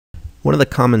One of the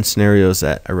common scenarios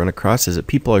that I run across is that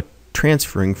people are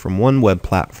transferring from one web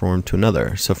platform to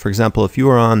another. So for example, if you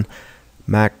are on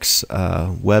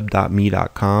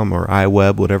maxweb.me.com or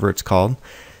iWeb, whatever it's called,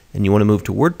 and you want to move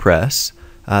to WordPress,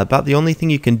 about the only thing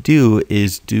you can do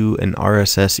is do an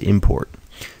RSS import.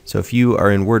 So if you are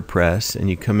in WordPress and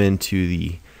you come into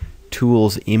the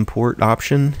Tools Import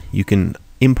option, you can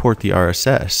import the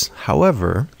RSS.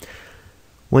 However,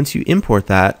 once you import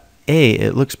that,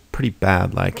 it looks pretty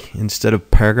bad. Like instead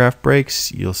of paragraph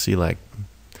breaks, you'll see like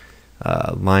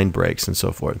line breaks and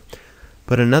so forth.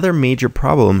 But another major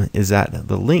problem is that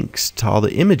the links to all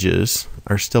the images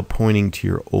are still pointing to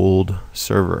your old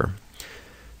server.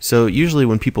 So usually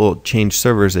when people change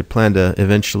servers, they plan to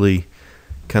eventually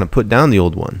kind of put down the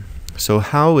old one. So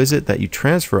how is it that you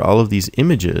transfer all of these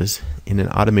images in an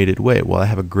automated way? Well, I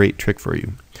have a great trick for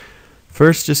you.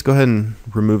 First, just go ahead and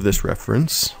remove this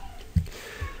reference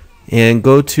and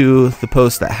go to the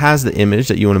post that has the image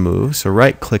that you want to move. So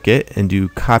right click it and do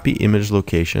copy image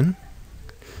location.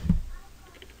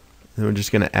 Then we're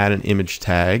just going to add an image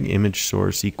tag, image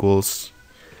source equals,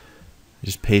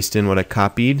 just paste in what I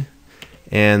copied,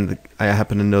 and I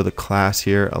happen to know the class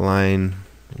here, align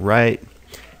right,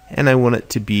 and I want it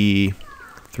to be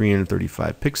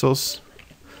 335 pixels.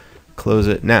 Close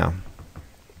it. Now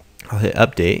I'll hit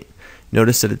update.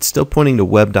 Notice that it's still pointing to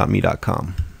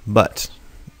web.me.com, but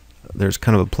there's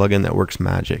kind of a plugin that works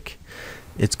magic.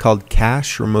 It's called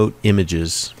Cache Remote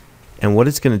Images. And what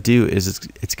it's going to do is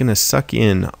it's going to suck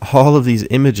in all of these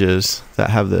images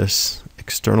that have this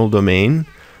external domain,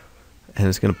 and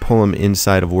it's going to pull them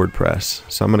inside of WordPress.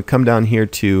 So I'm going to come down here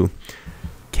to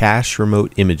Cache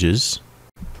Remote Images.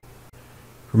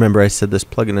 Remember I said this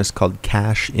plugin is called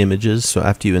Cache Images, so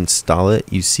after you install it,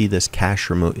 you see this Cache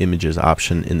Remote Images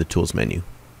option in the Tools menu.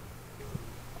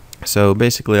 So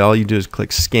basically all you do is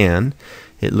click Scan.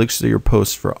 It looks through your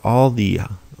post for all the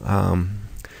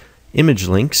image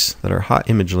links that are hot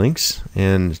image links,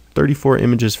 and 34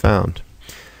 images found.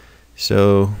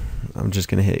 So I'm just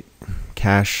going to hit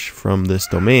cache from this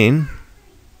domain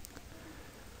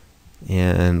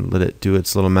and let it do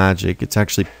its little magic. It's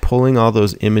actually pulling all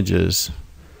those images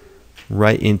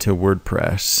right into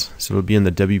WordPress. So it'll be in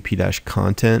the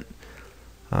WP-content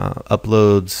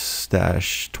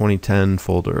uploads-2010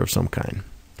 folder of some kind.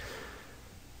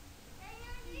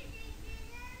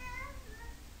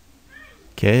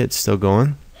 Okay, it's still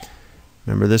going.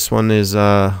 Remember, this one is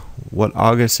what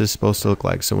August is supposed to look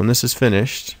like. So when this is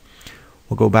finished,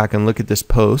 we'll go back and look at this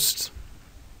post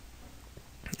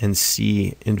and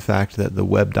see, in fact, that the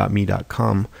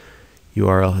web.me.com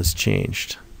URL has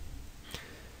changed.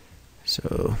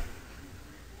 So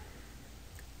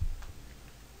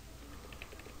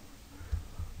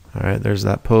all right, there's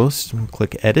that post. We'll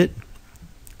click Edit.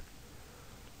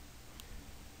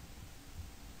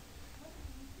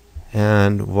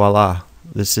 And voila,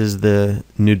 this is the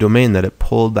new domain that it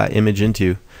pulled that image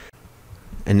into.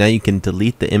 And now you can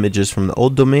delete the images from the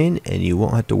old domain and you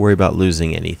won't have to worry about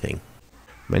losing anything.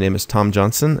 My name is Tom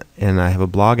Johnson, and I have a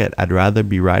blog at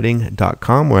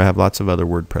I'dRatherBeWriting.com where I have lots of other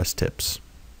WordPress tips.